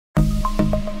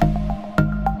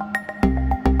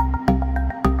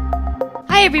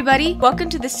Hi everybody! Welcome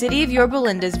to the City of Yorba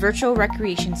Linda's Virtual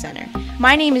Recreation Center.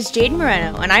 My name is Jade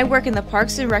and I work in the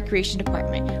Parks and Recreation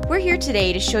Department. We're here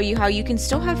today to show you how you can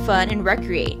still have fun and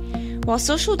recreate while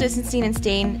social distancing and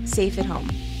staying safe at home.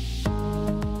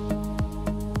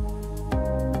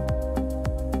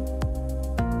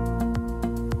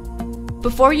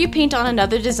 Before you paint on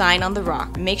another design on the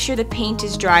rock, make sure the paint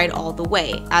is dried all the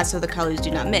way, so the colors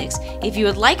do not mix. If you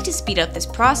would like to speed up this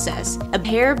process, a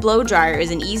hair blow dryer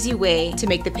is an easy way to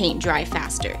make the paint dry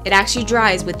faster. It actually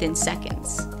dries within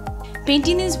seconds.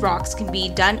 Painting these rocks can be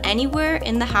done anywhere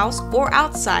in the house or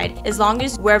outside as long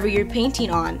as wherever you're painting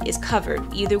on is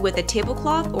covered, either with a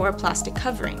tablecloth or a plastic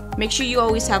covering. Make sure you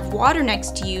always have water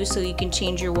next to you so you can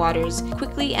change your waters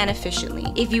quickly and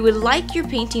efficiently. If you would like your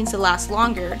paintings to last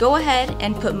longer, go ahead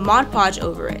and put Mod Podge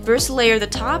over it. First layer the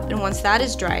top, and once that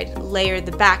is dried, layer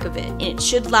the back of it, and it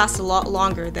should last a lot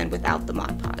longer than without the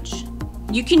Mod Podge.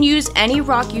 You can use any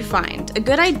rock you find. A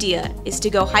good idea is to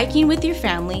go hiking with your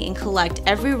family and collect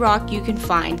every rock you can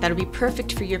find that'll be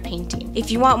perfect for your painting.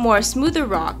 If you want more smoother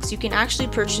rocks, you can actually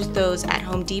purchase those at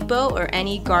Home Depot or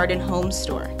any garden home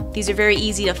store. These are very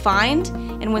easy to find,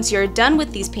 and once you're done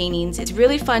with these paintings, it's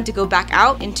really fun to go back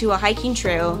out into a hiking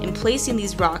trail and placing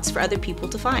these rocks for other people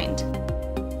to find.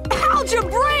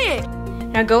 Algebraic!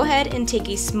 Now go ahead and take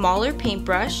a smaller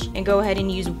paintbrush and go ahead and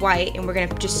use white, and we're going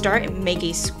to just start and make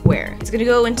a square. It's going to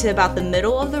go into about the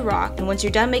middle of the rock, and once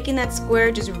you're done making that square,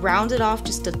 just round it off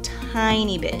just a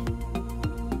tiny bit.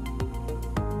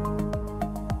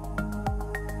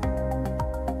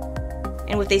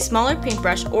 And with a smaller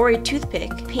paintbrush or a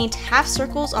toothpick, paint half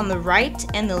circles on the right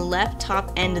and the left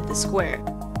top end of the square.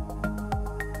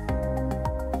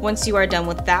 Once you are done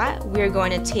with that, we are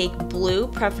going to take blue,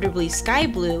 preferably sky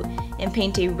blue, and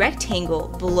paint a rectangle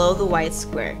below the white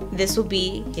square. This will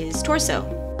be his torso.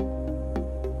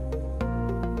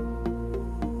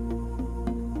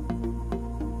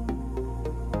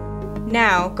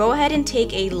 Now, go ahead and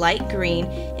take a light green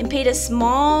and paint a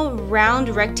small round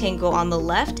rectangle on the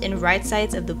left and right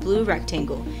sides of the blue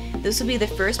rectangle. This will be the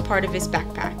first part of his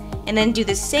backpack. And then do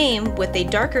the same with a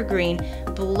darker green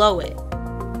below it.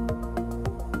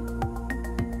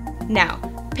 Now,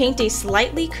 paint a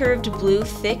slightly curved blue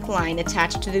thick line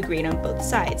attached to the green on both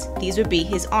sides. These would be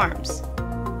his arms.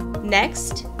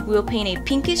 Next, we will paint a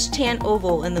pinkish tan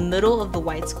oval in the middle of the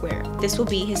white square. This will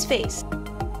be his face.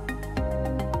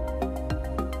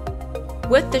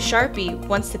 With the Sharpie,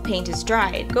 once the paint is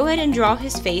dried, go ahead and draw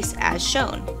his face as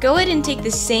shown. Go ahead and take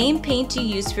the same paint you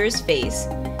used for his face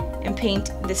and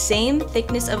paint the same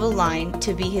thickness of a line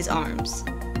to be his arms.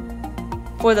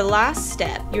 For the last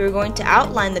step, you are going to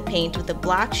outline the paint with a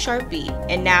black Sharpie,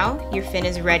 and now your fin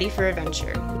is ready for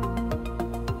adventure.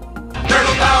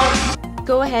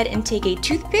 Go ahead and take a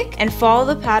toothpick and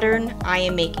follow the pattern I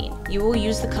am making. You will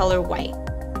use the color white.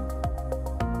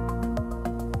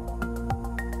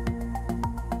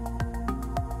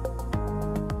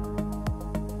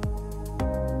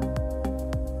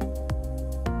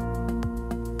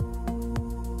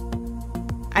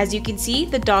 As you can see,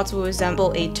 the dots will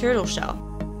resemble a turtle shell.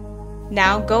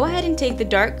 Now go ahead and take the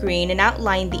dark green and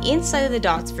outline the inside of the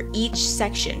dots for each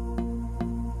section.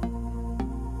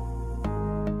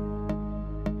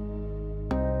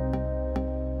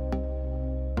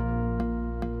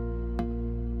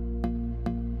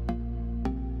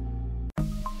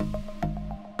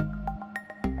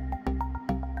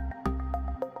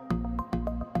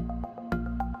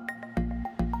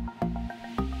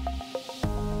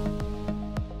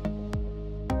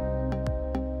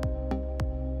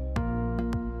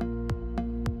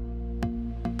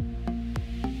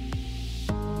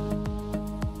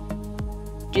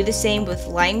 Do the same with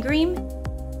lime green.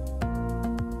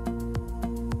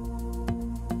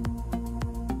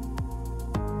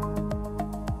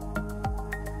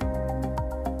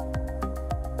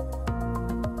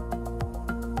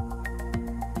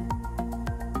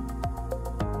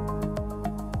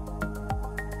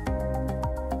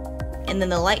 And then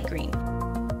the light green.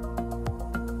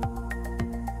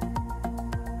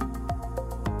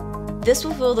 This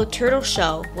will fill the turtle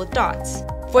shell with dots.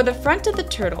 For the front of the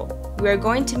turtle, we are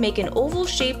going to make an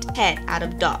oval-shaped head out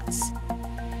of dots.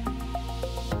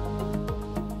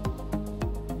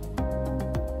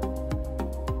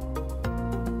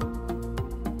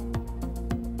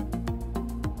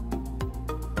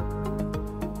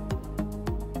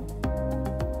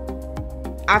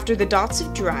 After the dots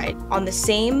have dried, on the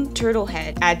same turtle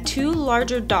head, add 2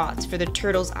 larger dots for the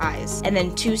turtle's eyes, and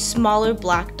then 2 smaller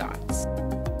black dots.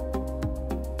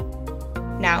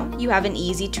 Now you have an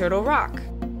easy turtle rock.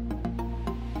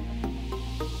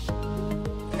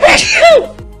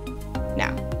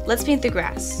 Now, let's paint the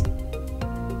grass.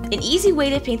 An easy way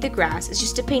to paint the grass is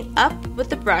just to paint up with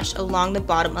the brush along the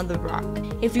bottom of the rock.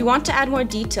 If you want to add more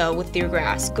detail with your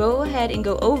grass, go ahead and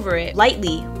go over it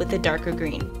lightly with a darker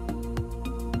green.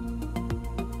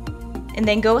 And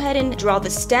then go ahead and draw the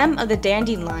stem of the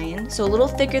dandelion, so a little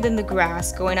thicker than the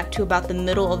grass, going up to about the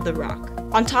middle of the rock.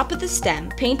 On top of the stem,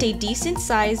 paint a decent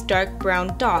sized dark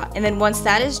brown dot, and then once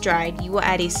that is dried, you will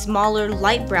add a smaller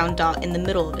light brown dot in the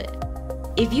middle of it.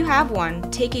 If you have one,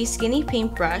 take a skinny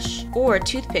paintbrush or a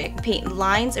toothpick, paint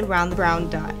lines around the brown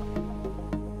dot.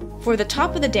 For the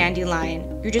top of the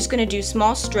dandelion, you're just going to do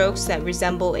small strokes that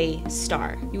resemble a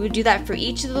star. You would do that for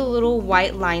each of the little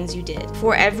white lines you did.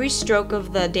 For every stroke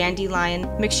of the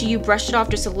dandelion, make sure you brush it off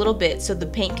just a little bit so the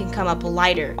paint can come up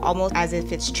lighter, almost as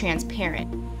if it's transparent.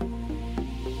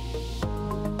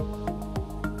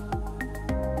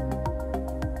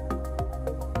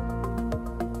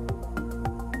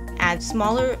 Add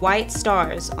smaller white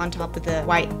stars on top of the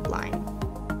white line.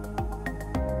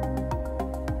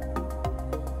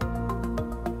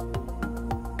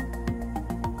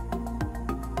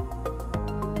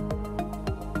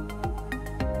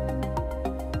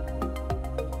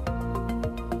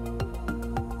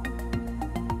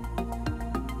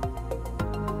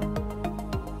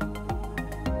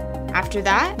 After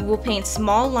that, we will paint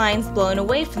small lines blowing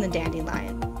away from the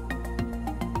dandelion.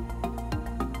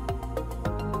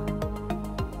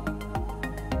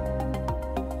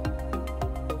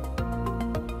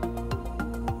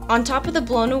 On top of the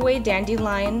blown away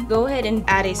dandelion, go ahead and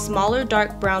add a smaller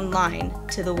dark brown line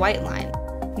to the white line.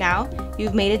 Now,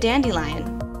 you've made a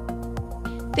dandelion.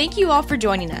 Thank you all for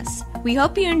joining us. We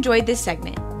hope you enjoyed this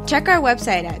segment. Check our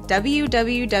website at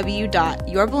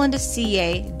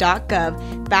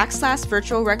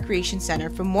www.yorbalindaca.gov/virtual recreation center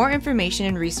for more information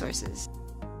and resources.